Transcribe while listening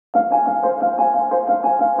You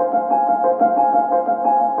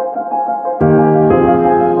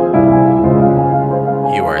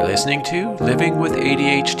are listening to Living with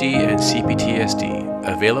ADHD and CPTSD,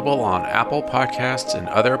 available on Apple Podcasts and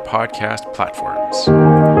other podcast platforms.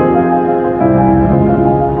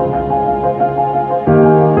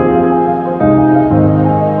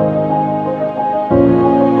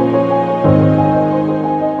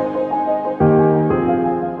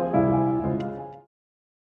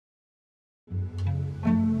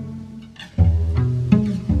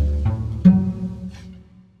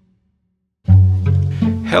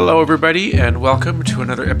 Hello, everybody, and welcome to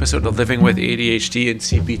another episode of Living with ADHD and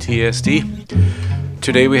CPTSD.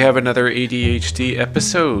 Today we have another ADHD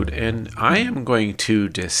episode, and I am going to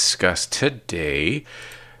discuss today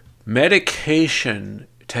medication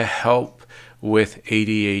to help with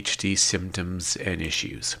ADHD symptoms and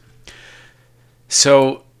issues.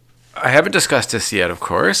 So, I haven't discussed this yet, of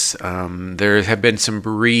course. There have been some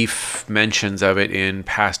brief mentions of it in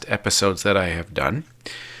past episodes that I have done,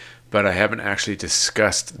 but I haven't actually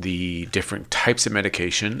discussed the different types of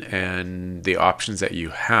medication and the options that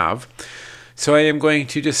you have. So I am going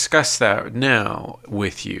to discuss that now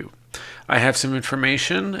with you. I have some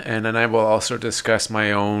information, and then I will also discuss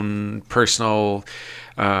my own personal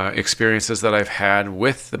experiences that I've had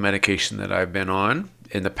with the medication that I've been on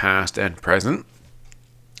in the past and present.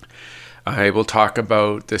 I will talk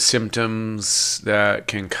about the symptoms that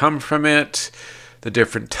can come from it, the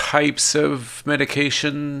different types of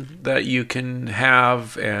medication that you can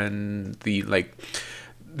have, and the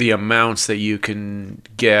amounts that you can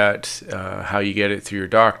get, how you get it through your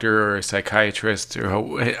doctor or a psychiatrist or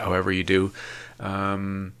however you do.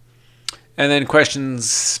 And then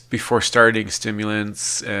questions before starting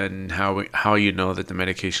stimulants and how you know that the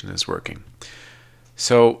medication is working.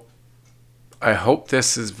 So I hope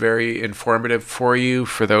this is very informative for you,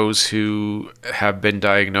 for those who have been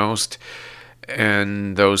diagnosed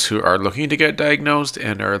and those who are looking to get diagnosed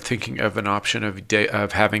and are thinking of an option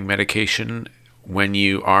of having medication when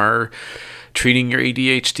you are treating your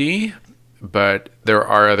ADHD. But there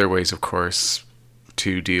are other ways, of course,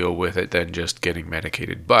 to deal with it than just getting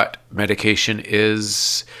medicated. But medication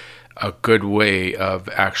is a good way of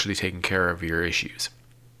actually taking care of your issues.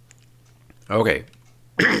 Okay,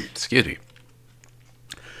 excuse me.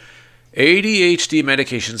 ADHD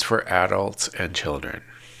medications for adults and children.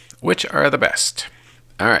 Which are the best?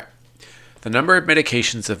 All right. The number of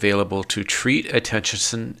medications available to treat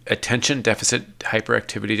attention deficit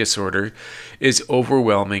hyperactivity disorder is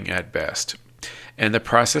overwhelming at best. And the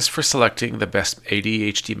process for selecting the best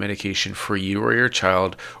ADHD medication for you or your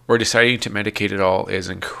child, or deciding to medicate at all, is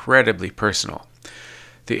incredibly personal.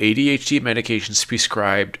 The ADHD medications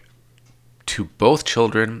prescribed to both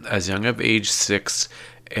children as young as age 6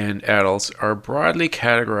 and adults are broadly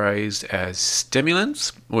categorized as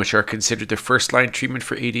stimulants, which are considered the first-line treatment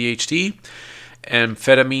for ADHD.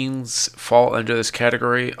 Amphetamines fall under this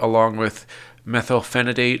category, along with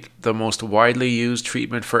methylphenidate, the most widely used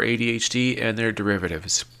treatment for ADHD, and their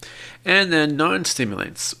derivatives. And then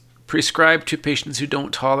non-stimulants, prescribed to patients who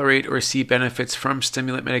don't tolerate or see benefits from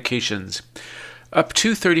stimulant medications. Up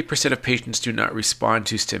to 30% of patients do not respond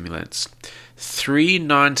to stimulants. 3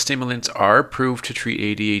 non-stimulants are approved to treat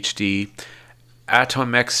ADHD: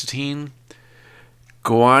 atomoxetine,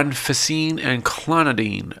 guanfacine, and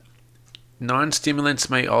clonidine. Non-stimulants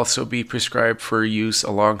may also be prescribed for use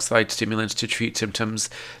alongside stimulants to treat symptoms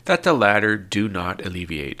that the latter do not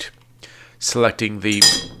alleviate. Selecting the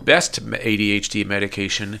best ADHD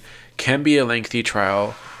medication can be a lengthy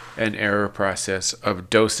trial and error process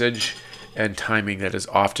of dosage and timing that is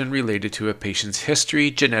often related to a patient's history,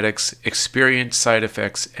 genetics, experience, side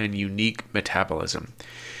effects, and unique metabolism.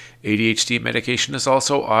 ADHD medication is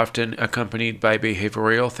also often accompanied by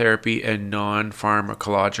behavioral therapy and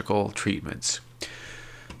non-pharmacological treatments.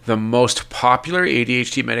 The most popular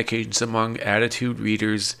ADHD medications among attitude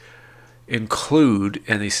readers include,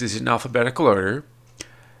 and this is in alphabetical order,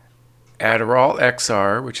 Adderall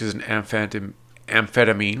XR, which is an amphetamine,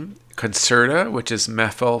 Concerta, which is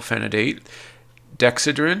methylphenidate,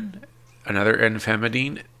 Dexedrine, another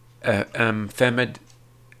amphetamine, amphetamine.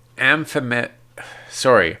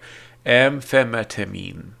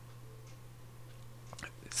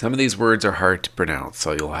 Some of these words are hard to pronounce,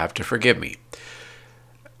 so you'll have to forgive me.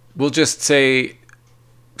 We'll just say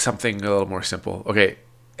something a little more simple. Okay,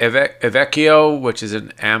 Evekio, which is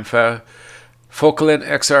an ampha, Focalin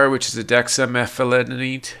XR, which is a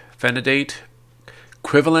dexamethylphenidate,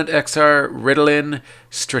 Equivalent XR, Ritalin,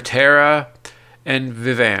 Strattera, and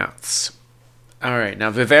Vyvanse. All right, now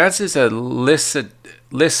Vyvanse is a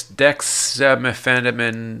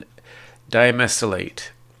lisdexamfetamine dimesylate.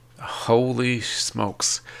 Holy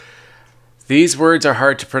smokes. These words are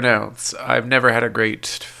hard to pronounce. I've never had a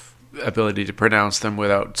great ability to pronounce them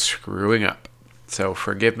without screwing up. So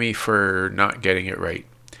forgive me for not getting it right.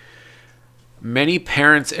 Many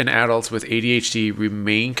parents and adults with ADHD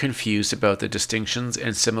remain confused about the distinctions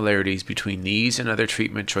and similarities between these and other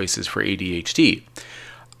treatment choices for ADHD.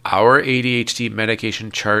 Our ADHD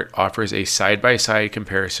medication chart offers a side-by-side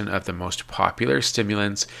comparison of the most popular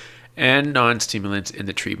stimulants and non-stimulants in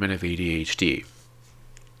the treatment of ADHD.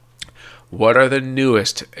 What are the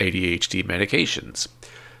newest ADHD medications?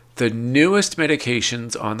 The newest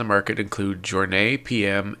medications on the market include Jornay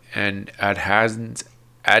PM and Adhansia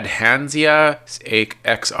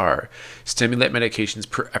XR, stimulant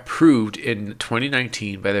medications approved in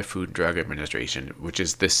 2019 by the Food and Drug Administration, which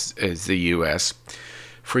is the US,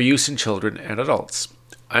 for use in children and adults.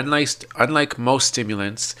 Unlike most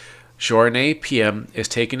stimulants, Jornay PM is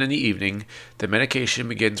taken in the evening. The medication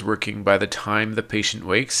begins working by the time the patient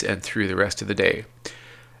wakes and through the rest of the day.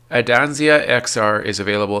 Adhansia XR is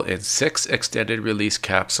available in 6 extended release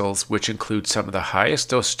capsules, which include some of the highest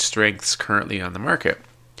dose strengths currently on the market.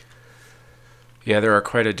 Yeah, there are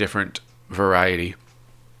quite a different variety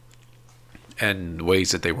and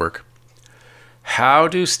ways that they work. How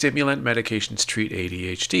do stimulant medications treat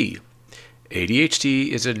ADHD? ADHD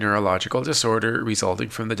is a neurological disorder resulting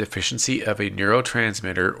from the deficiency of a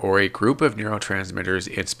neurotransmitter or a group of neurotransmitters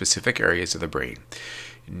in specific areas of the brain.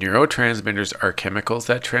 Neurotransmitters are chemicals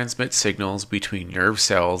that transmit signals between nerve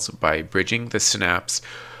cells by bridging the synapse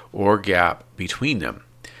or gap between them.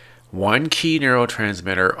 One key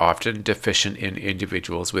neurotransmitter often deficient in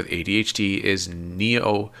individuals with ADHD is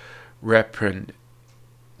norepinephrine.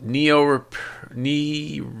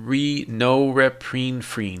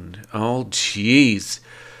 Oh, jeez.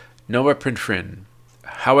 Norepinephrine.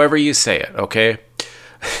 However you say it, okay?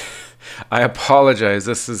 I apologize.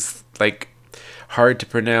 This is hard to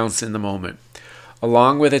pronounce in the moment.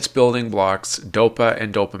 Along with its building blocks, dopa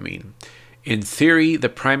and dopamine. In theory, the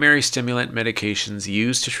primary stimulant medications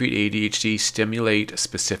used to treat ADHD stimulate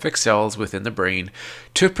specific cells within the brain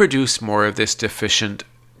to produce more of this deficient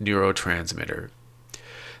neurotransmitter.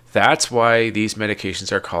 That's why these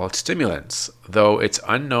medications are called stimulants, though it's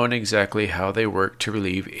unknown exactly how they work to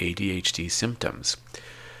relieve ADHD symptoms.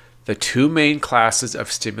 The two main classes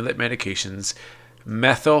of stimulant medications,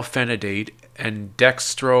 methylphenidate and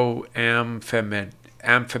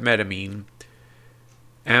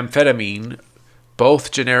dextroamphetamine,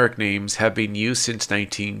 both generic names, have been used since the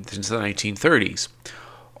 1930s.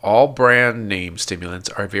 All brand name stimulants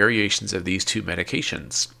are variations of these two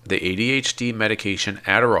medications. The ADHD medication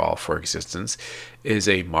Adderall, for instance, is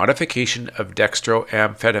a modification of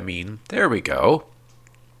dextroamphetamine. There we go.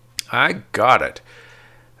 I got it.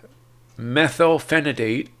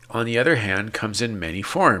 Methylphenidate, on the other hand, comes in many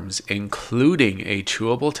forms, including a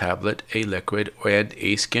chewable tablet, a liquid, and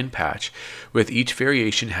a skin patch, with each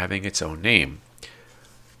variation having its own name.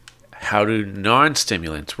 How do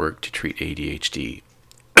non-stimulants work to treat ADHD?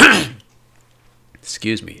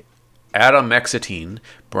 Excuse me. Atomexetine,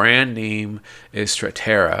 brand name is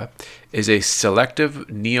Strattera, is a selective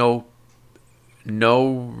norepinephrine.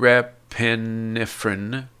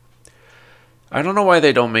 I don't know why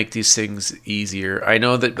they don't make these things easier. I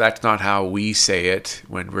know that that's not how we say it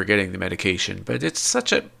when we're getting the medication, but it's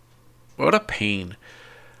what a pain.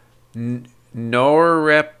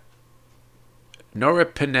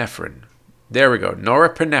 Norepinephrine. There we go.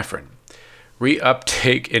 Norepinephrine.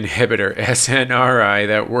 Reuptake inhibitor, SNRI,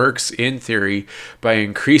 that works in theory by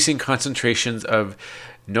increasing concentrations of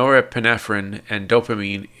norepinephrine and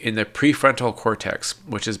dopamine in the prefrontal cortex,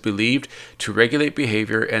 which is believed to regulate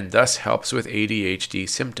behavior and thus helps with ADHD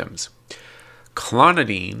symptoms.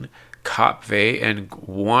 Clonidine, Kopve, and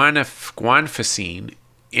guanfacine,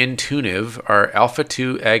 Intuniv, are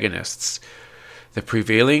alpha-2 agonists. The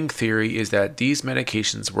prevailing theory is that these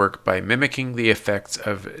medications work by mimicking the effects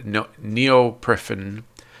of norepinephrine.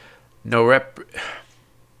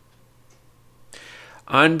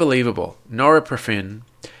 Unbelievable. Norepinephrine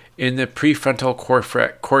in the prefrontal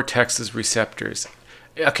cortex's receptors.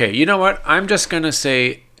 Okay, you know what? I'm just going to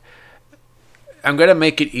say, I'm going to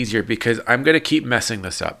make it easier because I'm going to keep messing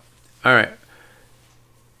this up. All right.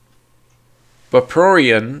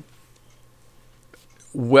 Bupropion,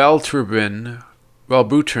 Wellbutrin,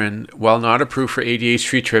 while not approved for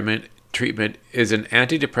ADHD treatment, is an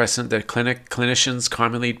antidepressant that clinicians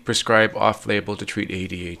commonly prescribe off-label to treat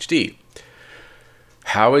ADHD.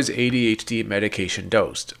 How is ADHD medication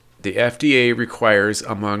dosed? The FDA requires,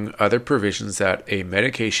 among other provisions, that a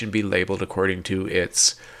medication be labeled according to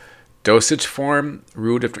its Dosage form,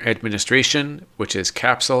 route of administration, which is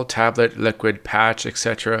capsule, tablet, liquid, patch,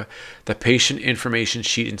 etc. The patient information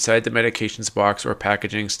sheet inside the medications box or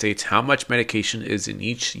packaging states how much medication is in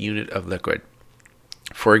each unit of liquid.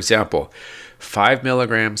 For example, 5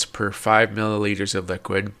 milligrams per 5 milliliters of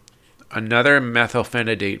liquid. Another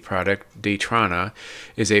methylphenidate product, Daytrana,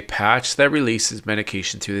 is a patch that releases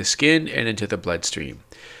medication through the skin and into the bloodstream.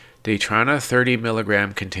 Daytrana 30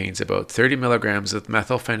 milligram contains about 30 milligrams of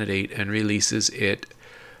methylphenidate and releases it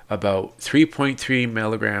about 3.3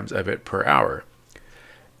 milligrams of it per hour.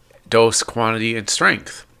 Dose, quantity, and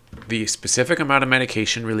strength. The specific amount of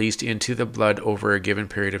medication released into the blood over a given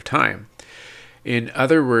period of time. In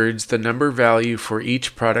other words, the number value for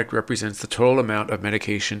each product represents the total amount of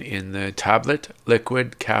medication in the tablet,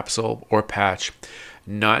 liquid, capsule, or patch,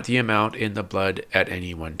 not the amount in the blood at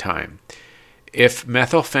any one time. If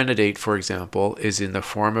methylphenidate, for example, is in the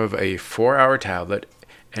form of a 4-hour tablet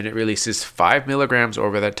and it releases 5 milligrams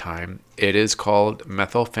over that time, it is called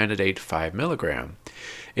methylphenidate 5 milligram.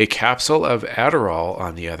 A capsule of Adderall,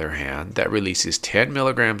 on the other hand, that releases 10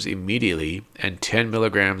 milligrams immediately and 10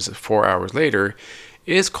 milligrams 4 hours later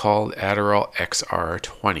is called Adderall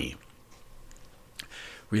XR20.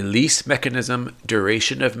 Release mechanism,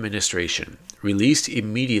 duration of administration. Released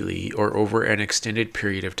immediately or over an extended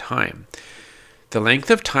period of time. The length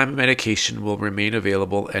of time medication will remain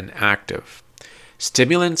available and active.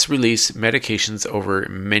 Stimulants release medications over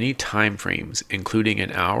many time frames, including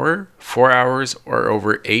an hour, 4 hours, or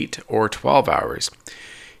over 8 or 12 hours.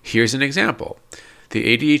 Here's an example.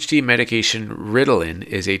 The ADHD medication Ritalin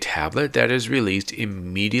is a tablet that is released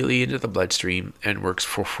immediately into the bloodstream and works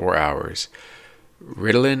for 4 hours.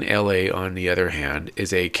 Ritalin LA, on the other hand,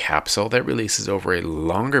 is a capsule that releases over a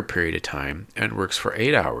longer period of time and works for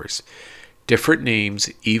 8 hours. Different names,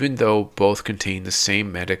 even though both contain the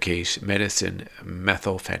same medicine,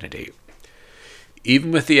 methylphenidate.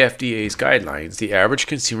 Even with the FDA's guidelines, the average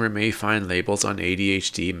consumer may find labels on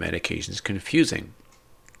ADHD medications confusing.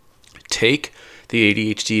 Take the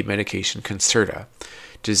ADHD medication Concerta.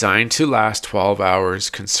 Designed to last 12 hours,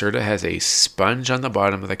 Concerta has a sponge on the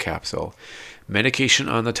bottom of the capsule, medication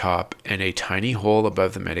on the top, and a tiny hole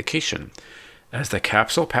above the medication. As the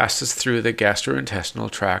capsule passes through the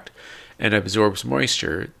gastrointestinal tract and absorbs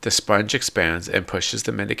moisture, the sponge expands and pushes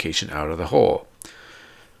the medication out of the hole.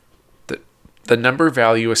 The number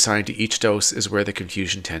value assigned to each dose is where the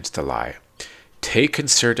confusion tends to lie. Take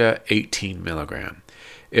Concerta 18 milligram.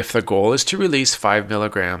 If the goal is to release 5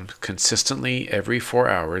 milligrams consistently every 4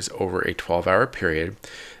 hours over a 12-hour period,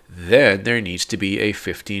 then there needs to be a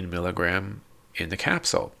 15 milligram in the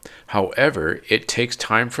capsule. However, it takes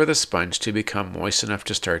time for the sponge to become moist enough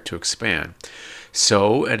to start to expand.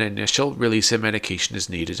 So, an initial release of medication is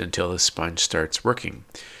needed until the sponge starts working.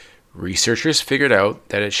 Researchers figured out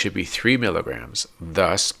that it should be 3 milligrams.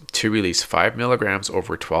 Thus, to release 5 milligrams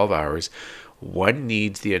over 12 hours, one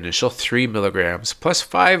needs the initial 3 milligrams plus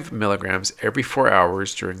 5 milligrams every 4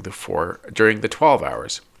 hours during the 12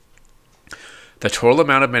 hours. The total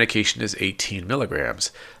amount of medication is 18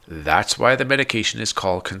 milligrams. That's why the medication is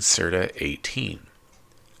called Concerta 18.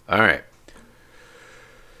 All right.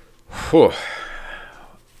 Whew.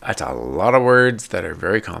 That's a lot of words that are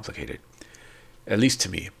very complicated, at least to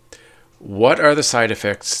me. What are the side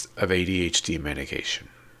effects of ADHD medication?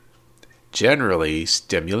 Generally,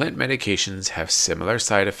 stimulant medications have similar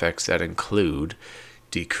side effects that include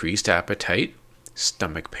decreased appetite,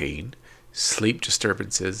 stomach pain, sleep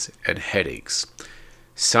disturbances, and headaches.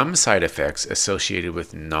 Some side effects associated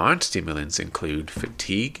with non-stimulants include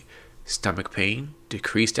fatigue, stomach pain,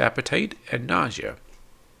 decreased appetite, and nausea.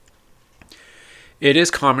 It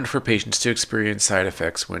is common for patients to experience side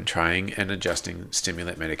effects when trying and adjusting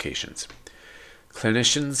stimulant medications.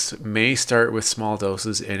 Clinicians may start with small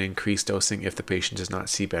doses and increase dosing if the patient does not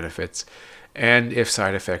see benefits and if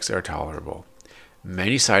side effects are tolerable.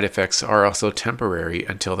 Many side effects are also temporary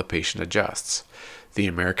until the patient adjusts. The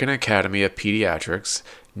American Academy of Pediatrics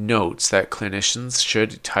notes that clinicians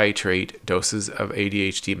should titrate doses of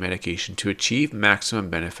ADHD medication to achieve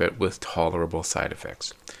maximum benefit with tolerable side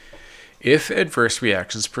effects. If adverse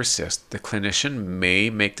reactions persist, the clinician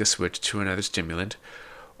may make the switch to another stimulant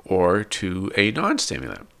or to a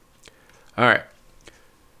non-stimulant. All right.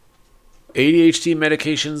 ADHD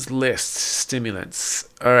medications list, stimulants.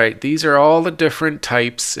 All right, these are all the different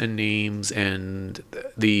types and names and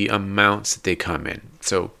the amounts that they come in.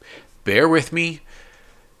 So bear with me.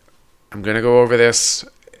 I'm going to go over this,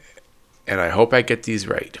 and I hope I get these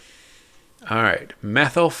right. All right,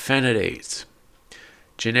 methylphenidate.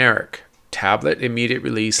 Generic. Tablet, immediate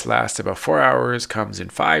release, lasts about 4 hours, comes in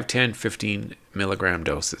 5, 10, 15 milligram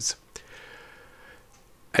doses.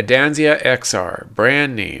 Adanzia XR,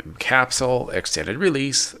 brand name, capsule, extended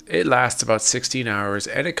release. It lasts about 16 hours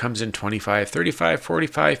and it comes in 25, 35,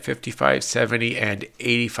 45, 55, 70, and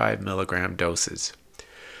 85 milligram doses.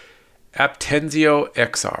 Aptenzio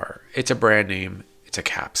XR, it's a brand name, it's a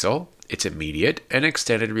capsule, it's immediate and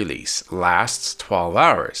extended release, lasts 12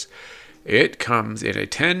 hours. It comes in a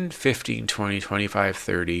 10, 15, 20, 25,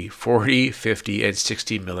 30, 40, 50, and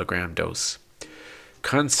 60 milligram dose.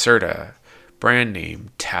 Concerta, brand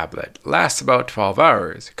name, tablet, lasts about 12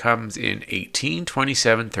 hours, comes in 18,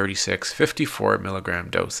 27, 36, 54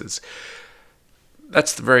 milligram doses.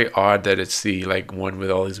 That's very odd that it's the one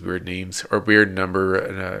with all these weird names or weird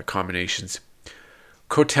number combinations.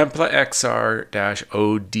 Cotempla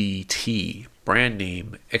XR-ODT, brand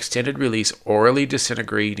name, extended release orally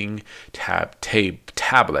disintegrating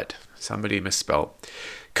tablet. Somebody misspelled.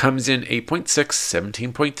 Comes in 8.6,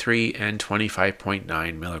 17.3, and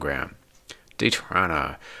 25.9 milligram.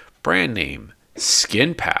 Daytrana, brand name,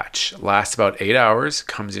 skin patch, lasts about 8 hours,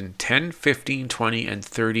 comes in 10, 15, 20, and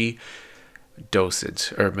 30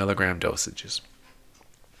 dosage or milligram dosages.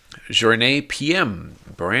 Journée PM,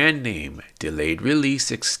 brand name, delayed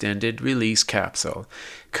release, extended release capsule,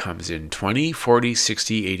 comes in 20, 40,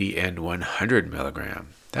 60, 80, and 100 milligram.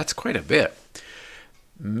 That's quite a bit.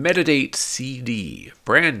 Metadate CD,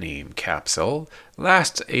 brand name, capsule,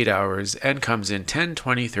 lasts 8 hours and comes in 10,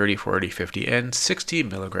 20, 30, 40, 50, and 60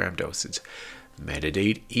 milligram doses.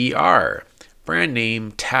 Metadate ER, brand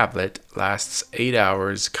name, tablet, lasts 8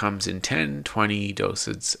 hours, comes in 10, 20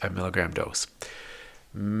 doses, a milligram dose.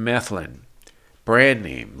 Methylene, brand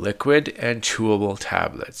name, liquid and chewable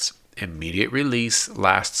tablets. Immediate release,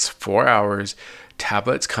 lasts 4 hours.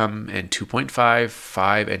 Tablets come in 2.5,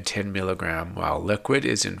 5, and 10 milligram, while liquid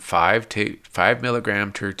is in 5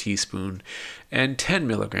 milligram per teaspoon and 10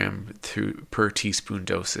 milligram per teaspoon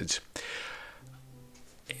dosage.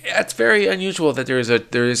 It's very unusual that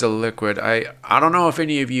there is a liquid. I don't know if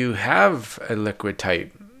any of you have a liquid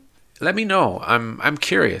type. Let me know. I'm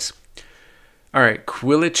curious. All right,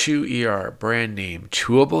 Quilichu ER, brand name,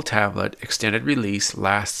 chewable tablet, extended release,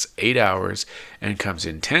 lasts 8 hours and comes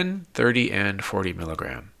in 10, 30, and 40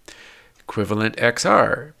 milligram. Equivalent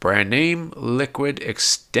XR, brand name, liquid,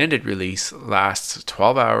 extended release, lasts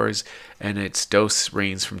 12 hours and its dose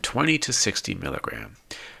ranges from 20 to 60 milligram.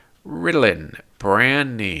 Ritalin,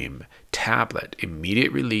 brand name, tablet,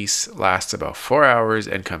 immediate release, lasts about 4 hours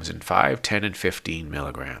and comes in 5, 10, and 15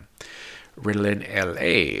 milligram. Ritalin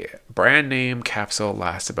LA, brand name, capsule,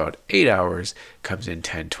 lasts about 8 hours, comes in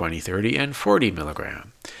 10, 20, 30, and 40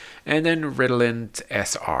 milligram. And then Ritalin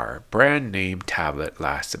SR, brand name, tablet,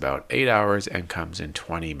 lasts about 8 hours and comes in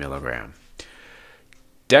 20 milligram.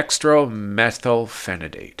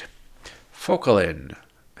 Dextromethylphenidate. Focalin,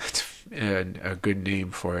 that's a good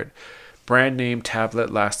name for it. Brand name,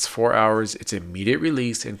 tablet, lasts 4 hours. It's immediate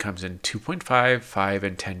release and comes in 2.5, 5,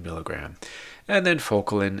 and 10 milligram. And then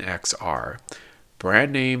Focalin XR.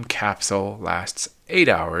 Brand name, capsule, lasts 8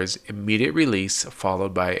 hours, immediate release,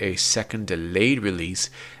 followed by a second delayed release,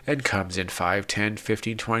 and comes in 5, 10,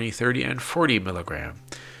 15, 20, 30, and 40 milligram.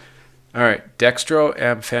 All right,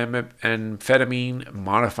 dextroamphetamine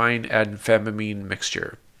modifying amphetamine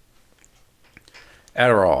mixture.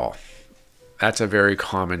 Adderall. That's a very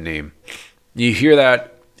common name. You hear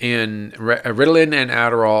that in Ritalin and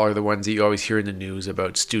Adderall are the ones that you always hear in the news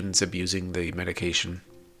about students abusing the medication.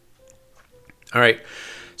 All right,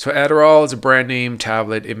 so Adderall is a brand name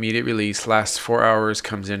tablet, immediate release, lasts 4 hours,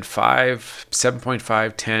 comes in 5,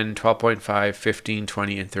 7.5, 10, 12.5, 15,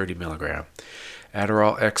 20, and 30 milligram.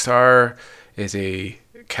 Adderall XR is a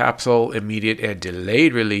capsule, immediate and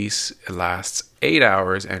delayed release. It lasts 8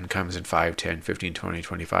 hours and comes in 5, 10, 15, 20,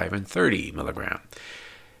 25, and 30 milligram.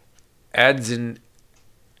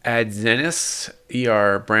 Adzenys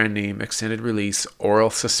ER, brand name, extended release, oral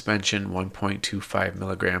suspension, 1.25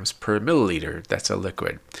 milligrams per milliliter. That's a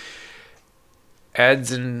liquid.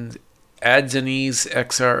 Adzenys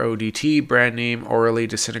XR-ODT, brand name, orally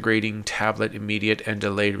disintegrating tablet, immediate and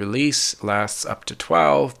delayed release, lasts up to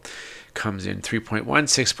 12, comes in 3.1,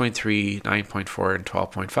 6.3, 9.4, and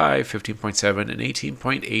 12.5, 15.7, and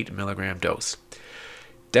 18.8 milligram dose.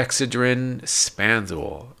 Dexedrine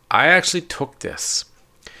Spanzol. I actually took this.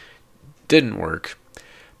 Didn't work.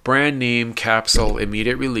 Brand name, capsule,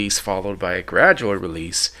 immediate release, followed by a gradual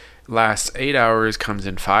release, lasts 8 hours, comes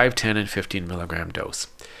in 5, 10, and 15 milligram dose.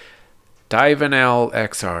 Divanel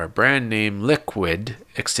XR, brand name, liquid,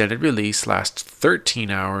 extended release, lasts 13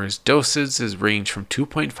 hours. Doses range from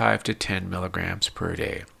 2.5 to 10 milligrams per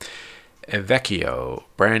day. Evekio,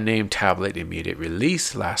 brand name, tablet, immediate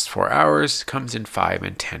release, lasts 4 hours, comes in 5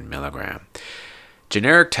 and 10 milligram.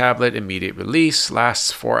 Generic tablet, immediate release,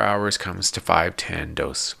 lasts 4 hours, comes to 510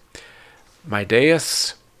 dose.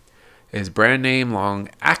 Mydayis is brand name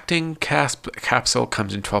long-acting capsule,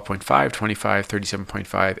 comes in 12.5, 25,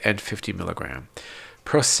 37.5, and 50 milligram.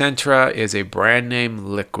 Procentra is a brand name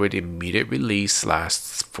liquid, immediate release,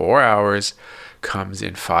 lasts 4 hours, comes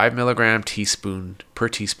in 5 milligram per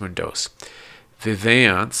teaspoon dose.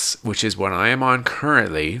 Vivance, which is what I am on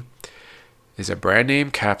currently, is a brand name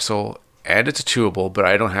capsule, and it's a chewable, but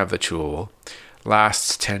I don't have the chewable.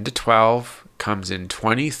 Lasts 10 to 12, comes in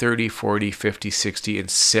 20, 30, 40, 50, 60,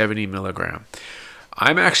 and 70 milligram.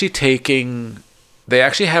 I'm actually they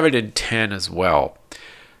actually have it in 10 as well.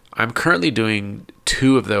 I'm currently doing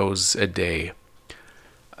 2 of those a day.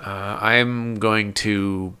 I'm going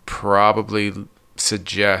to probably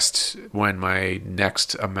suggest when my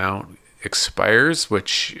next amount expires,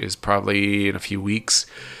 which is probably in a few weeks,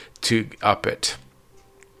 to up it.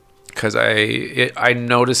 Because I'm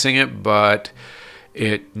noticing it, but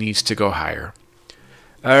it needs to go higher.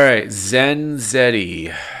 All right,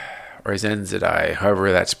 Zenzedi, or Zenzedi,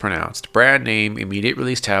 however that's pronounced. Brand name, immediate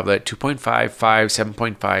release tablet, 2.5, 5,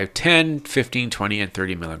 7.5, 10, 15, 20, and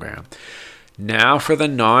 30 milligram. Now for the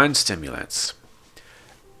non-stimulants.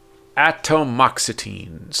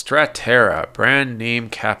 Atomoxetine, Strattera, brand name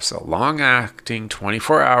capsule, long-acting,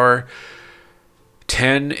 24-hour,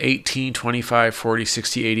 10, 18, 25, 40,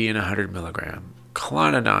 60, 80, and 100 milligram.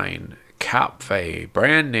 Clonidine, Capve,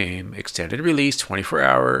 brand name, extended release,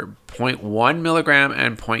 24-hour, 0.1 milligram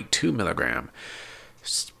and 0.2 milligram.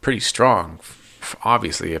 It's pretty strong,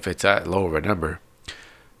 obviously, if it's that low of a number.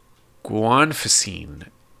 Guanfacine,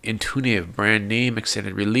 Intuniv, brand name,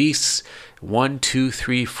 extended release, 1, 2,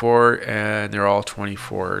 3, 4, and they're all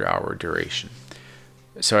 24-hour duration.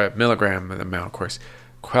 So milligram amount, of course.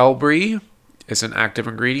 Quellbri is an active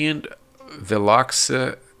ingredient.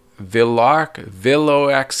 Viloxine,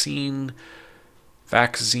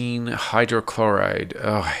 vaccine hydrochloride.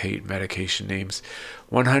 Oh, I hate medication names.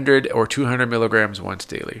 100 or 200 milligrams once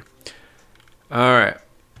daily. All right.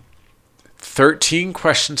 13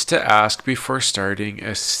 questions to ask before starting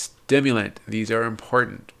a stimulant. These are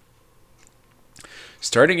important.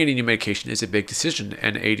 Starting any new medication is a big decision,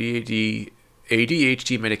 and ADHD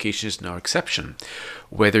medication is no exception.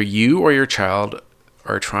 Whether you or your child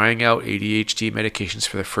are trying out ADHD medications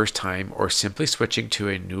for the first time or simply switching to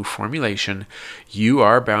a new formulation, you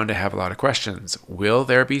are bound to have a lot of questions. Will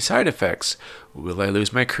there be side effects? Will I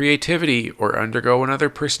lose my creativity or undergo another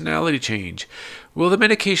personality change? Will the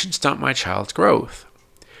medication stunt my child's growth?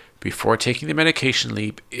 Before taking the medication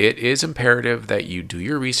leap, it is imperative that you do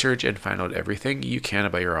your research and find out everything you can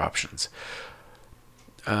about your options.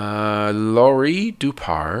 Laurie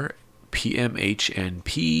Dupar,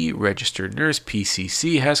 PMHNP, registered nurse,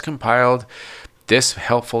 PCC, has compiled this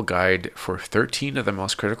helpful guide for 13 of the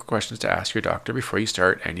most critical questions to ask your doctor before you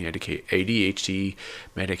start any ADHD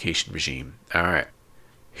medication regime. All right.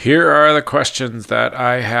 Here are the questions that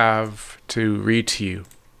I have to read to you.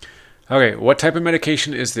 Okay, what type of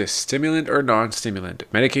medication is this? Stimulant or non-stimulant?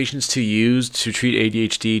 Medications to use to treat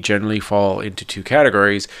ADHD generally fall into 2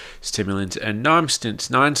 categories, stimulants and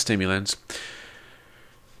non-stimulants.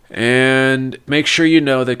 And make sure you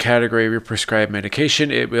know the category of your prescribed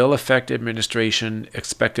medication. It will affect administration,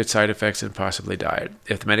 expected side effects, and possibly diet.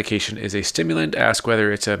 If the medication is a stimulant, ask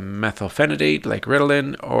whether it's a methylphenidate like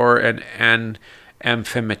Ritalin or an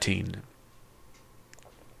amphetamine.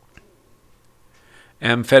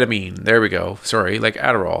 Amphetamine, there we go. Sorry, like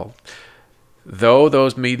Adderall. Though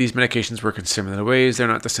these medications work in similar ways, they're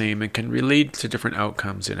not the same and can lead to different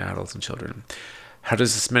outcomes in adults and children. How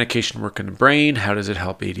does this medication work in the brain? How does it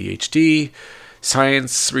help ADHD?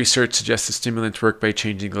 Science research suggests that stimulants work by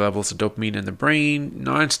changing the levels of dopamine in the brain.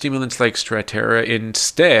 Non-stimulants like Strattera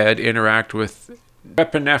instead interact with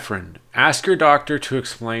epinephrine. Ask your doctor to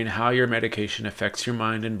explain how your medication affects your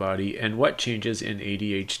mind and body and what changes in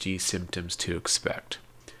ADHD symptoms to expect.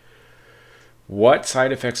 What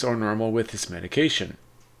side effects are normal with this medication?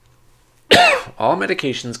 All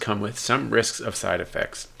medications come with some risks of side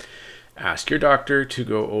effects. Ask your doctor to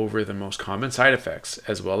go over the most common side effects,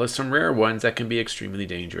 as well as some rare ones that can be extremely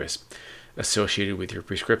dangerous, associated with your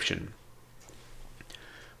prescription.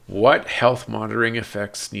 What health monitoring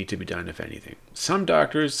effects need to be done, if anything? Some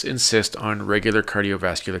doctors insist on regular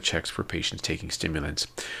cardiovascular checks for patients taking stimulants,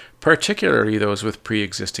 particularly those with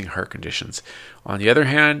pre-existing heart conditions. On the other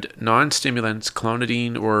hand, non-stimulants,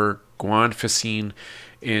 clonidine or guanfacine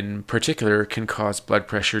in particular, can cause blood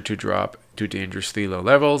pressure to drop to dangerously low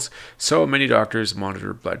levels, so many doctors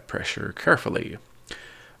monitor blood pressure carefully.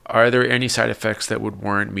 Are there any side effects that would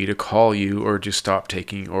warrant me to call you or to stop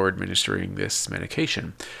taking or administering this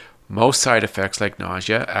medication? Most side effects like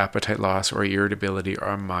nausea, appetite loss, or irritability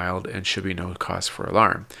are mild and should be no cause for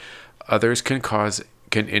alarm. Others can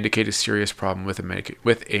indicate a serious problem with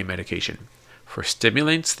a medication. For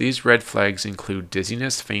stimulants, these red flags include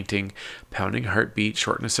dizziness, fainting, pounding heartbeat,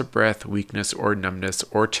 shortness of breath, weakness or numbness,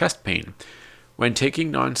 or chest pain. When taking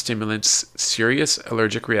non-stimulants, serious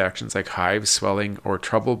allergic reactions like hives, swelling, or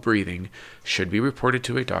trouble breathing should be reported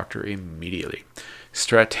to a doctor immediately.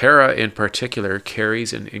 Strattera, in particular,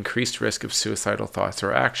 carries an increased risk of suicidal thoughts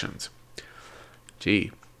or actions.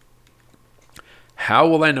 Gee. How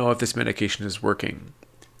will I know if this medication is working?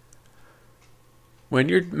 When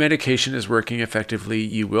your medication is working effectively,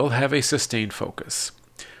 you will have a sustained focus.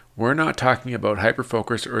 We're not talking about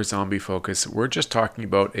hyperfocus or zombie focus. We're just talking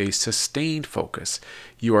about a sustained focus.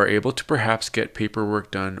 You are able to perhaps get paperwork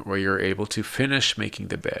done, or you're able to finish making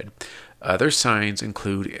the bed. Other signs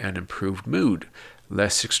include an improved mood,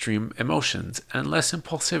 less extreme emotions, and less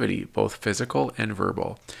impulsivity, both physical and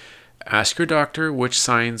verbal. Ask your doctor which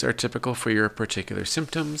signs are typical for your particular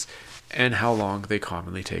symptoms and how long they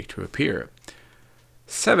commonly take to appear.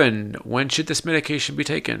 7. When should this medication be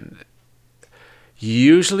taken?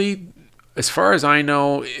 Usually, as far as I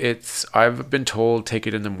know, I've been told take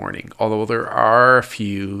it in the morning, although there are a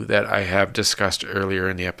few that I have discussed earlier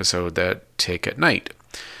in the episode that take at night.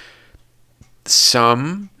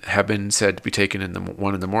 Some have been said to be taken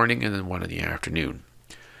one in the morning and then one in the afternoon.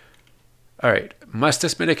 All right, must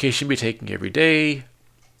this medication be taken every day?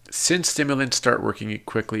 Since stimulants start working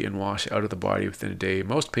quickly and wash out of the body within a day,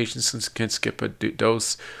 most patients can skip a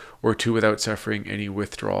dose or two without suffering any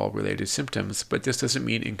withdrawal-related symptoms, but this doesn't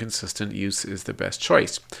mean inconsistent use is the best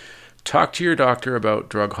choice. Talk to your doctor about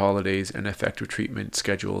drug holidays and effective treatment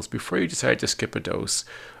schedules before you decide to skip a dose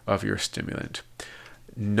of your stimulant.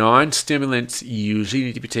 Non-stimulants usually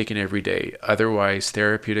need to be taken every day. Otherwise,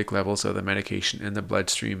 therapeutic levels of the medication in the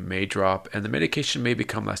bloodstream may drop and the medication may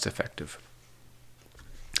become less effective.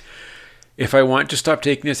 If I want to stop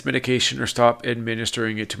taking this medication or stop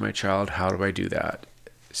administering it to my child, how do I do that?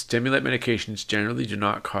 Stimulant medications generally do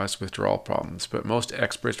not cause withdrawal problems, but most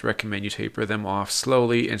experts recommend you taper them off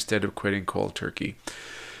slowly instead of quitting cold turkey.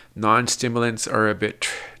 Non-stimulants are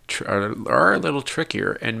a little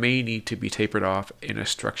trickier and may need to be tapered off in a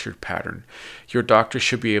structured pattern. Your doctor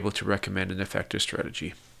should be able to recommend an effective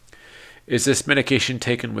strategy. Is this medication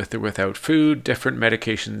taken with or without food? Different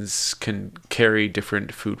medications can carry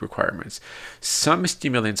different food requirements. Some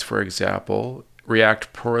stimulants, for example,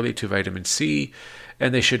 react poorly to vitamin C,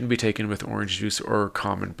 and they shouldn't be taken with orange juice or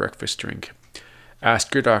common breakfast drink.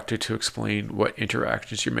 Ask your doctor to explain what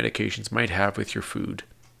interactions your medications might have with your food.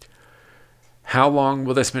 How long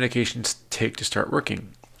will this medication take to start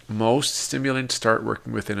working? Most stimulants start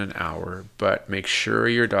working within an hour, but make sure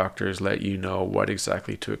your doctors let you know what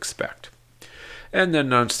exactly to expect. And then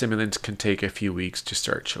non-stimulants can take a few weeks to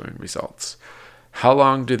start showing results. How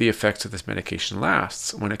long do the effects of this medication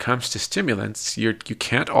last? When it comes to stimulants, you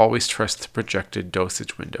can't always trust the projected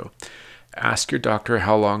dosage window. Ask your doctor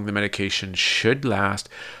how long the medication should last,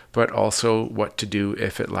 but also what to do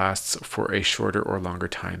if it lasts for a shorter or longer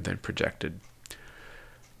time than projected.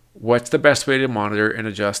 What's the best way to monitor and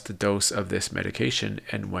adjust the dose of this medication,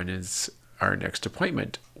 and when is our next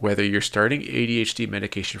appointment? Whether you're starting ADHD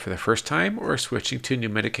medication for the first time or switching to new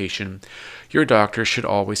medication, your doctor should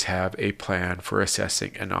always have a plan for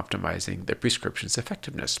assessing and optimizing the prescription's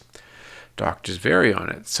effectiveness. Doctors vary on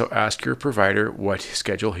it, so ask your provider what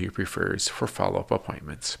schedule he prefers for follow-up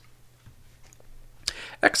appointments.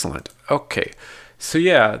 Excellent. Okay. So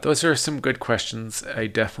yeah, those are some good questions. I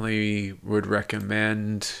definitely would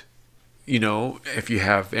recommend, if you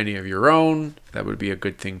have any of your own, that would be a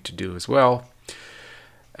good thing to do as well.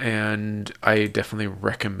 And I definitely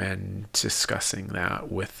recommend discussing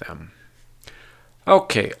that with them.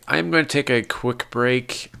 Okay, I'm going to take a quick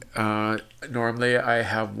break. Normally I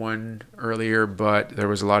have one earlier, but there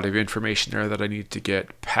was a lot of information there that I need to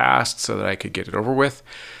get past so that I could get it over with.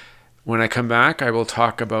 When I come back, I will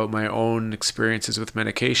talk about my own experiences with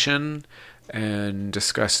medication and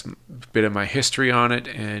discuss a bit of my history on it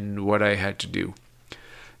and what I had to do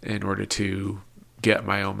in order to get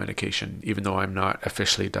my own medication, even though I'm not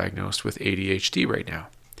officially diagnosed with ADHD right now.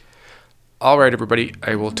 All right, everybody,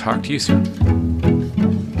 I will talk to you soon.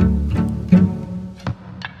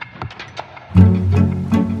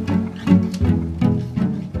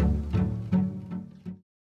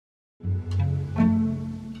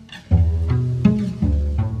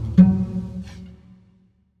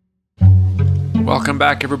 Welcome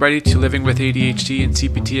back, everybody, to Living with ADHD and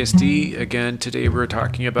CPTSD. Again, today we're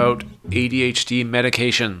talking about ADHD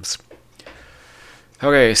medications.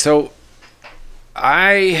 Okay, so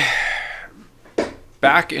I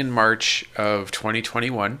back in March of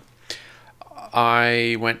 2021,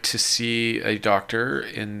 I went to see a doctor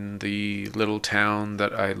in the little town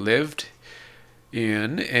that I lived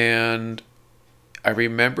in, and I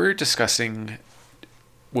remember discussing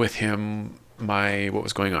with him what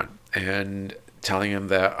was going on, and telling him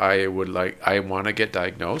that I want to get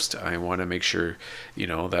diagnosed. I want to make sure,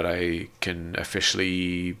 that I can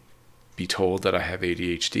officially be told that I have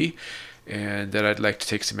ADHD, and that I'd like to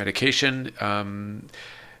take some medication.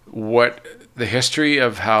 What the history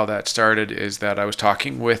of how that started is that I was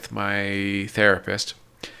talking with my therapist,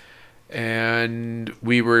 and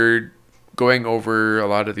we were going over a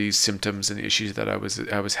lot of these symptoms and issues that I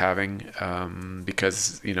was having,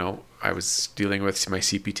 because I was dealing with my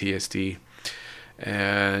CPTSD,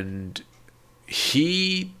 and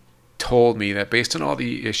he told me that based on all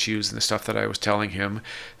the issues and the stuff that I was telling him,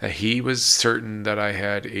 that he was certain that I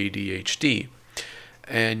had ADHD.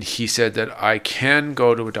 And he said that I can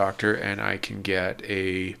go to a doctor and I can get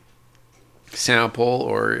a sample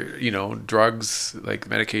or, drugs like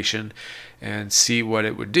medication, and see what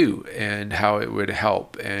it would do and how it would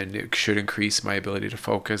help. And it should increase my ability to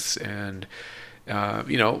focus and,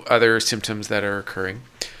 other symptoms that are occurring.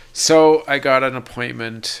 So I got an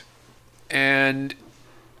appointment, and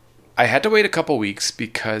I had to wait a couple weeks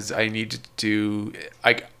because I needed to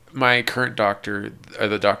my current doctor, or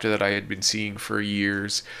the doctor that I had been seeing for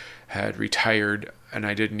years, had retired, and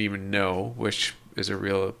I didn't even know, which is a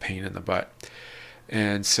real pain in the butt.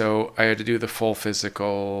 And so I had to do the full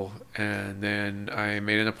physical, and then I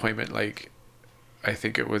made an appointment, I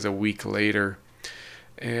think it was a week later,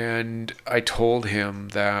 and I told him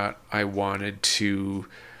that I wanted to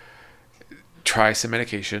try some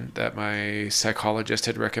medication, that my psychologist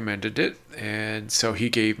had recommended it, and so he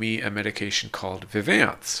gave me a medication called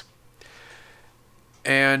Vyvanse.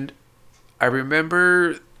 And I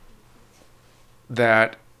remember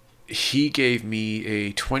that he gave me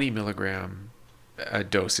a 20 milligram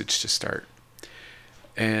dosage to start.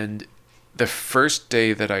 And the first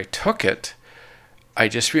day that I took it, I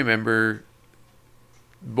just remember,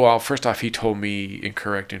 well, first off, he told me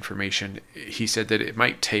incorrect information. He said that it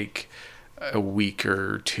might take a week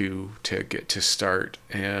or two to get to start.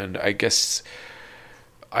 And I guess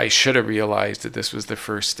I should have realized that this was the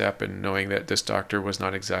first step in knowing that this doctor was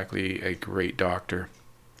not exactly a great doctor.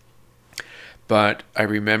 But I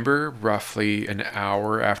remember roughly an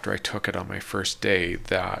hour after I took it on my first day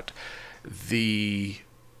that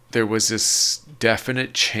there was this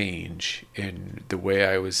definite change in the way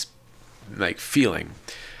I was feeling.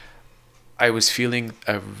 I was feeling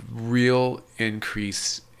a real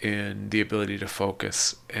increase in the ability to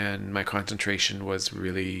focus, and my concentration was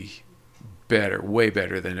really better, way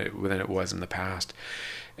better than it was in the past.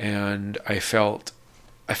 And I felt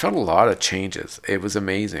a lot of changes. It was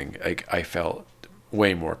amazing. I felt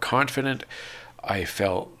way more confident. I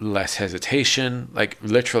felt less hesitation,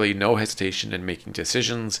 literally no hesitation in making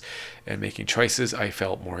decisions and making choices. I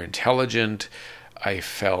felt more intelligent. I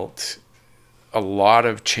felt a lot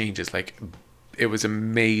of changes. It was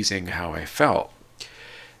amazing how I felt.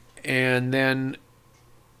 And then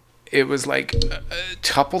it was a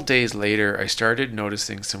couple days later, I started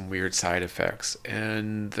noticing some weird side effects.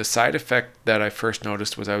 And the side effect that I first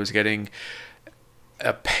noticed was I was getting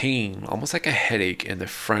a pain, almost like a headache in the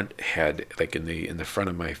front head, in the front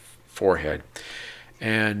of my forehead.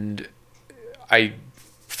 And I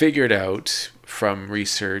figured out from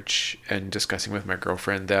research and discussing with my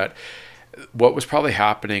girlfriend that what was probably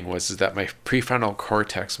happening was that my prefrontal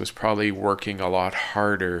cortex was probably working a lot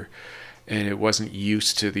harder, and it wasn't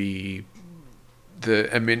used to the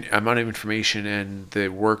amount of information and the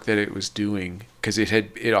work that it was doing, because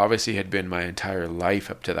it obviously had been my entire life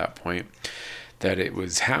up to that point that it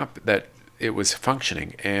was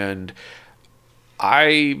functioning. And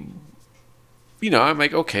I'm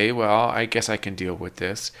like, okay, well, I guess I can deal with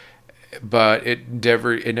this, but it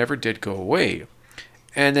never did go away.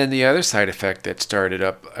 And then the other side effect that started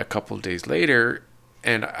up a couple of days later,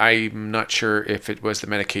 and I'm not sure if it was the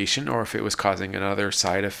medication or if it was causing another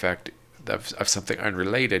side effect of something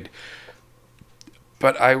unrelated,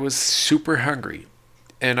 but I was super hungry,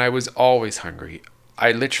 and I was always hungry.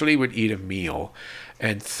 I literally would eat a meal,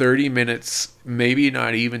 and 30 minutes, maybe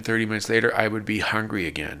not even 30 minutes later, I would be hungry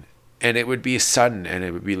again. And it would be sudden, and it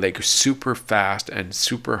would be super fast and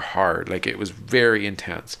super hard. It was very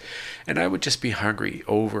intense. And I would just be hungry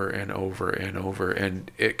over and over and over. And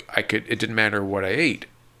it didn't matter what I ate.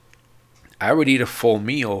 I would eat a full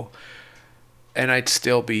meal, and I'd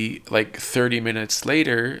still be 30 minutes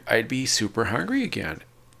later, I'd be super hungry again.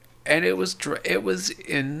 And it was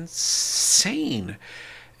insane.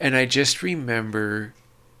 And I just remember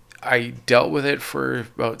I dealt with it for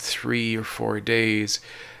about 3 or 4 days.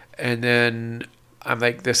 And then I'm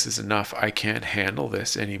like, this is enough. I can't handle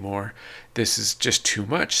this anymore. This is just too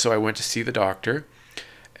much. So I went to see the doctor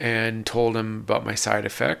and told him about my side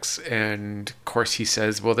effects. And of course, he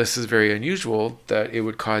says, well, this is very unusual that it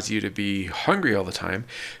would cause you to be hungry all the time,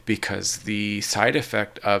 because the side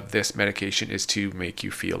effect of this medication is to make you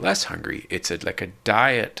feel less hungry. It's like a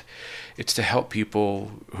diet, it's to help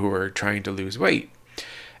people who are trying to lose weight.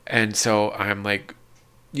 And so I'm like,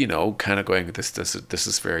 kind of going, this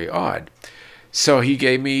is very odd. So he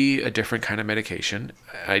gave me a different kind of medication.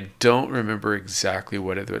 I don't remember exactly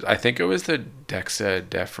what it was. I think it was the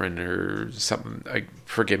dexadefrin or something.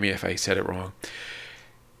 Forgive me if I said it wrong.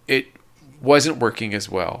 It wasn't working as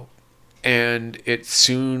well. And it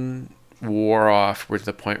soon wore off to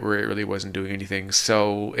the point where it really wasn't doing anything.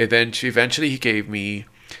 So eventually he gave me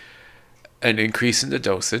an increase in the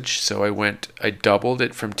dosage. So I doubled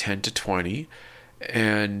it from 10 to 20.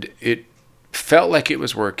 And it felt like it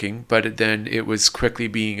was working, but then it was quickly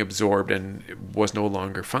being absorbed and was no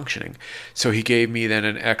longer functioning. So he gave me then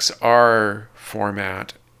an XR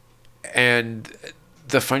format. And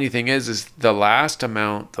the funny thing is the last time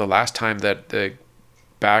that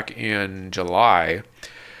back in July,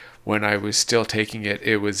 when I was still taking it,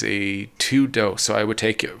 it was a 2-dose. So I would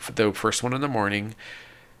take it for the first one in the morning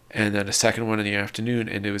and then a second one in the afternoon,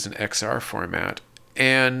 and it was an XR format.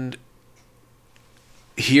 And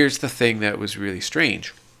here's the thing that was really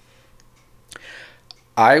strange.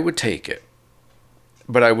 I would take it,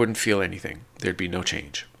 but I wouldn't feel anything. There'd be no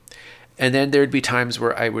change. And then there'd be times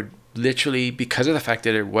where I would literally, because of the fact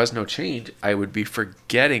that there was no change, I would be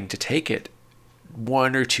forgetting to take it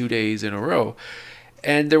 1 or 2 days in a row.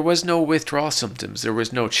 And there was no withdrawal symptoms. There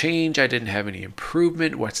was no change. I didn't have any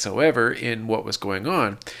improvement whatsoever in what was going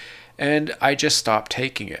on. And I just stopped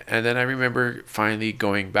taking it. And then I remember finally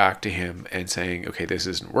going back to him and saying, okay, this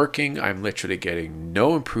isn't working. I'm literally getting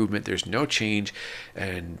no improvement. There's no change.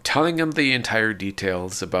 And telling him the entire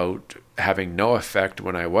details about having no effect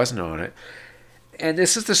when I wasn't on it. And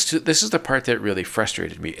this is the part that really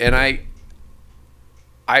frustrated me. And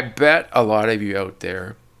I bet a lot of you out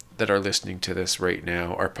there that are listening to this right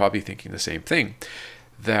now are probably thinking the same thing,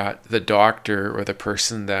 that the doctor or the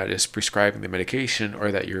person that is prescribing the medication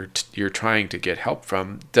or that you're trying to get help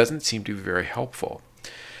from doesn't seem to be very helpful.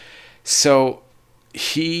 So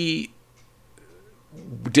he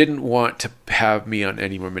didn't want to have me on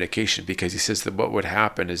any more medication, because he says that what would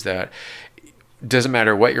happen is that it doesn't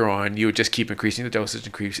matter what you're on, you would just keep increasing the dosage,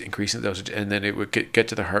 increasing the dosage, and then it would get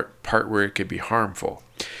to the part where it could be harmful.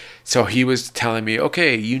 So he was telling me,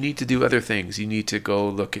 okay, you need to do other things. You need to go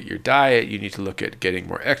look at your diet. You need to look at getting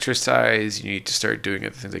more exercise. You need to start doing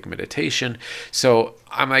other things like meditation. So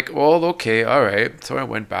I'm like, well, okay, all right. So I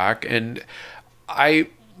went back and I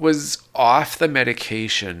was off the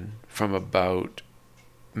medication from about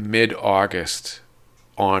mid-August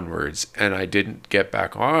onwards. And I didn't get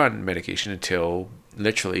back on medication until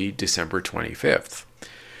literally December 25th.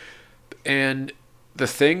 And the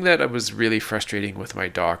thing that was really frustrating with my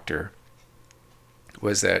doctor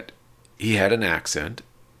was that he had an accent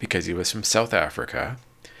because he was from South Africa.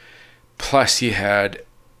 Plus he had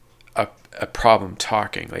a problem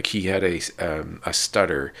talking. Like he had a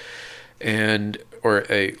stutter or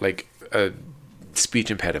a speech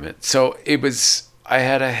impediment. So I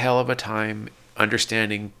had a hell of a time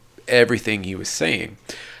understanding everything he was saying.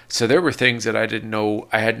 So there were things that I didn't know.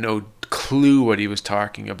 I had no clue what he was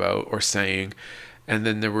talking about or saying. And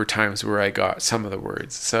then there were times where I got some of the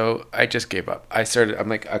words. So I just gave up. I'm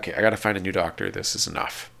like, okay, I got to find a new doctor. This is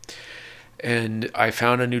enough. And I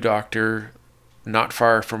found a new doctor not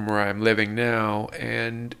far from where I'm living now.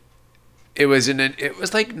 And it was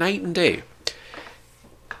like night and day.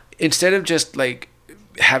 Instead of just like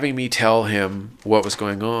having me tell him what was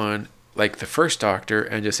going on, like the first doctor,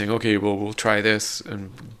 and just saying, okay, well, we'll try this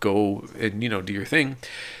and go and, do your thing.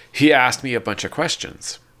 He asked me a bunch of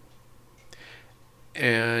questions.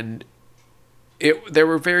 And they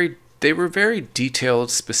were very detailed,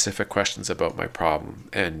 specific questions about my problem.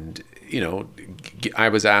 And, I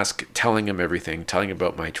was telling him everything, telling him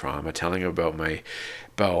about my trauma, telling him about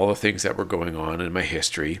all the things that were going on in my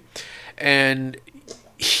history. And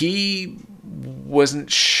he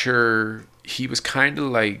wasn't sure. He was kind of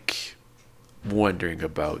like wondering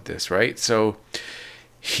about this, right? So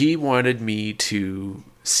he wanted me to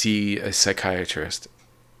see a psychiatrist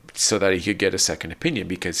so that he could get a second opinion,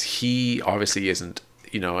 because he obviously isn't,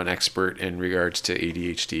 an expert in regards to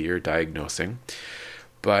ADHD or diagnosing,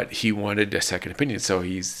 but he wanted a second opinion. So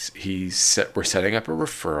we're setting up a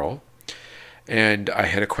referral, and I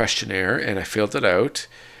had a questionnaire and I filled it out,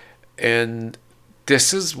 and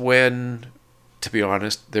this is when, to be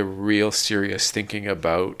honest, the real serious thinking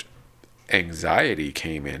about anxiety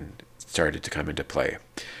started to come into play.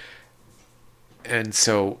 And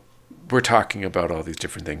so we're talking about all these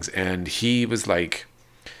different things. And he was like,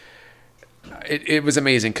 it was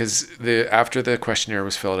amazing because after the questionnaire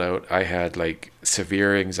was filled out, I had like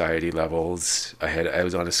severe anxiety levels. I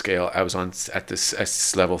was on a scale. I was on at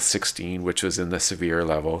this level 16, which was in the severe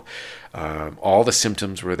level. All the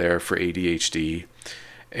symptoms were there for ADHD,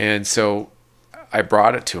 and so I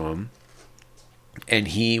brought it to him, and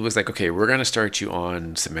he was like, "Okay, we're going to start you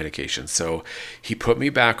on some medication." So he put me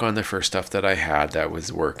back on the first stuff that I had that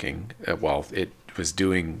was working. Well, it was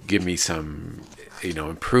give me some,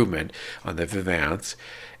 improvement on the Vivance,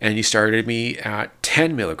 and he started me at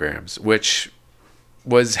 10 milligrams, which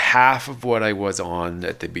was half of what I was on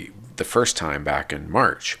at the first time back in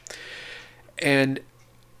March. And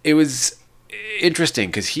it was interesting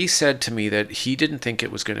because he said to me that he didn't think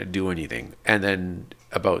it was going to do anything, and then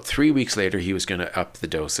about 3 weeks later he was going to up the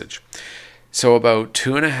dosage. So about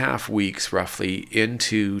 2.5 weeks roughly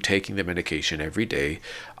into taking the medication every day,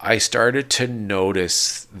 I started to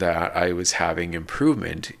notice that I was having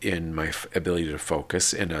improvement in my ability to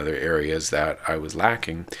focus in other areas that I was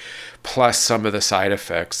lacking. Plus some of the side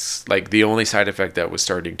effects, like the only side effect that was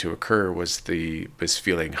starting to occur was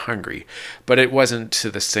feeling hungry. But it wasn't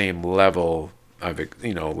to the same level of,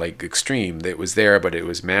 like extreme. It was there, but it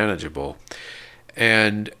was manageable.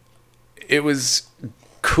 And it was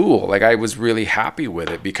cool. Like I was really happy with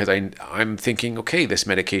it because I'm thinking, okay, this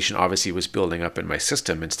medication obviously was building up in my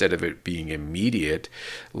system instead of it being immediate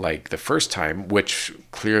like the first time, which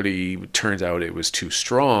clearly turns out it was too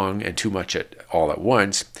strong and too much all at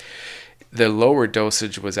once. The lower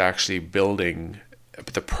dosage was actually building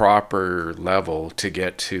the proper level to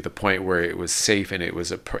get to the point where it was safe and it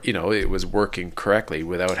was it was working correctly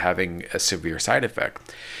without having a severe side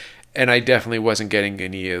effect. And I definitely wasn't getting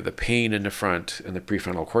any of the pain in the front and the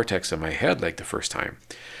prefrontal cortex of my head like the first time.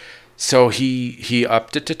 So he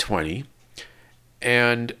upped it to 20,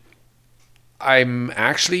 and I'm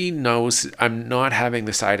not having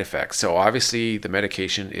the side effects. So obviously the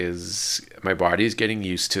medication my body is getting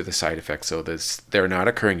used to the side effects, so they're not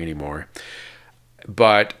occurring anymore.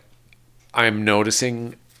 But I'm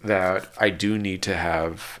noticing that I do need to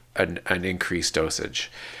have an increased dosage.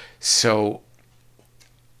 So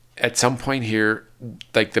at some point here,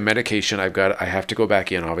 like the medication I have to go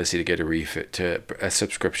back in obviously to get a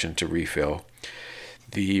subscription to refill.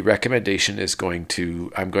 The recommendation is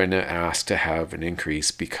I'm going to ask to have an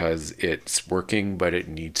increase because it's working, but it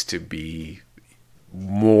needs to be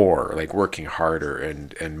more, like working harder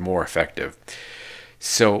and more effective.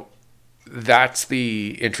 So that's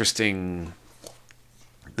the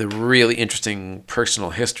really interesting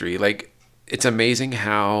personal history. Like it's amazing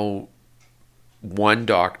how one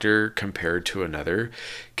doctor compared to another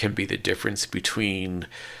can be the difference between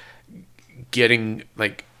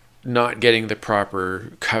not getting the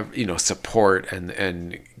proper support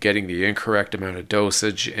and getting the incorrect amount of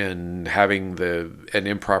dosage and having an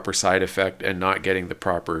improper side effect and not getting the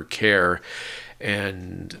proper care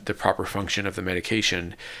and the proper function of the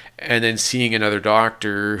medication, and then seeing another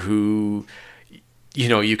doctor who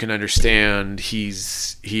you can understand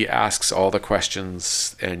he asks all the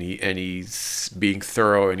questions and he's being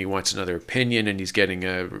thorough and he wants another opinion and he's getting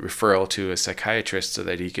a referral to a psychiatrist so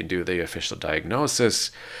that he can do the official diagnosis,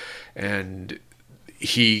 and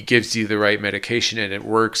he gives you the right medication and it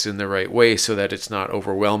works in the right way so that it's not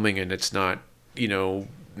overwhelming and it's not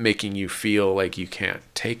making you feel like you can't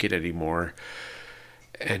take it anymore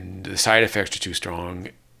and the side effects are too strong.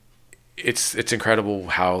 It's incredible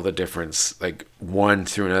how the difference, like one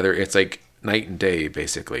through another, it's like night and day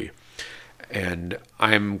basically. And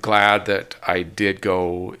I'm glad that I did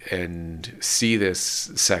go and see this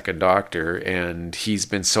second doctor, and he's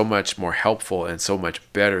been so much more helpful and so much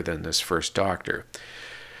better than this first doctor.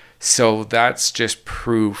 So that's just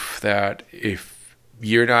proof that if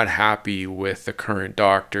you're not happy with the current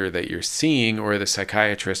doctor that you're seeing or the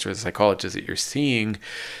psychiatrist or the psychologist that you're seeing,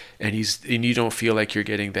 and you don't feel like you're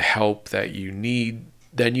getting the help that you need,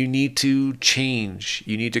 then you need to change.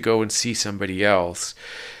 You need to go and see somebody else,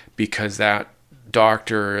 because that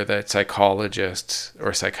doctor or that psychologist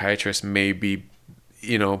or psychiatrist may be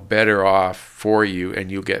better off for you,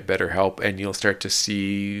 and you'll get better help and you'll start to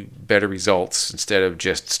see better results instead of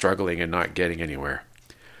just struggling and not getting anywhere.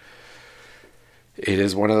 It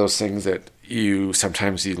is one of those things that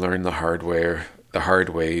sometimes you learn the hard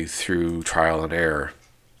way through trial and error.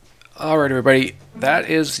 All right, everybody, that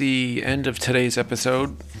is the end of today's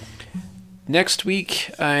episode. Next week,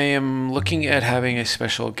 I am looking at having a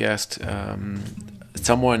special guest,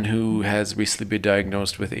 someone who has recently been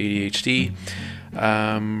diagnosed with ADHD.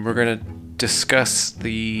 We're going to discuss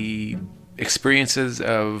the experiences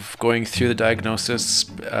of going through the diagnosis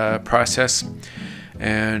process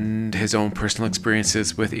and his own personal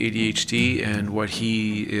experiences with ADHD and what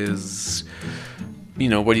he is,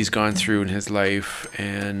 what he's gone through in his life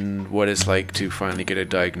and what it's like to finally get a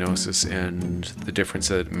diagnosis and the difference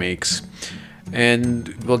that it makes. And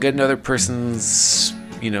we'll get another person's,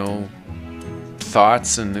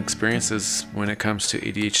 thoughts and experiences when it comes to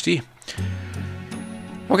ADHD.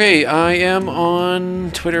 Okay, I am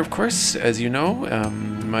on Twitter, of course, as you know.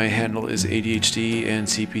 My handle is ADHD and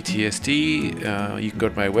CPTSD. You can go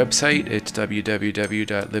to my website. It's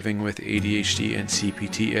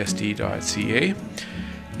www.livingwithadhdandcptsd.ca.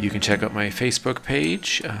 You can check out my Facebook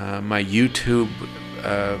page. My YouTube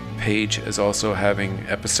page is also having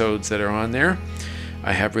episodes that are on there.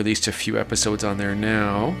 I have released a few episodes on there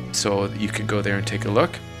now, so you can go there and take a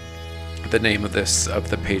look. The name of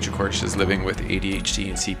the page, of course, is Living with ADHD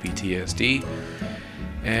and CPTSD.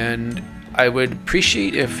 And I would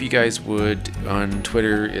appreciate if you guys would on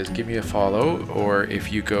Twitter is give me a follow, or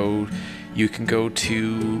if you can go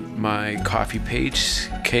to my Ko-fi page,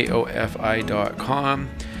 kofi.com,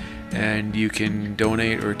 and you can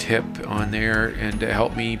donate or tip on there and to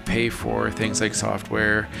help me pay for things like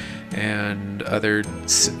software and other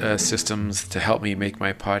systems to help me make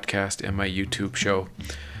my podcast and my YouTube show.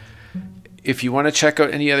 If you want to check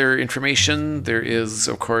out any other information, there is,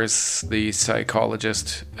 of course, the psychiatrist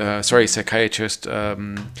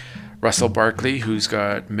Russell Barkley, who's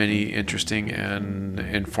got many interesting and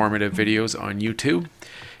informative videos on YouTube.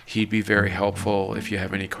 He'd be very helpful if you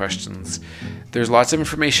have any questions. There's lots of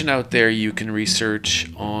information out there you can research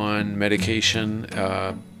on medication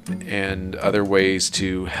and other ways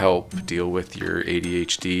to help deal with your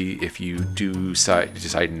ADHD if you do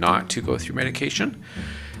decide not to go through medication.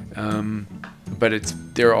 But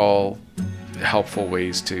they're all helpful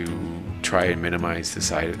ways to try and minimize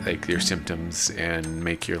your symptoms and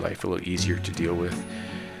make your life a little easier to deal with.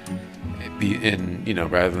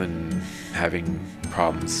 Rather than having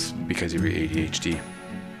problems because of your ADHD.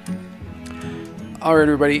 All right,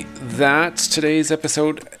 everybody, that's today's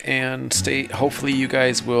episode, and hopefully you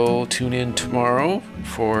guys will tune in tomorrow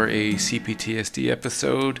for a CPTSD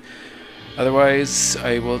episode. Otherwise,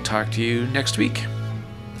 I will talk to you next week.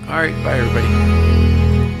 All right, bye, everybody.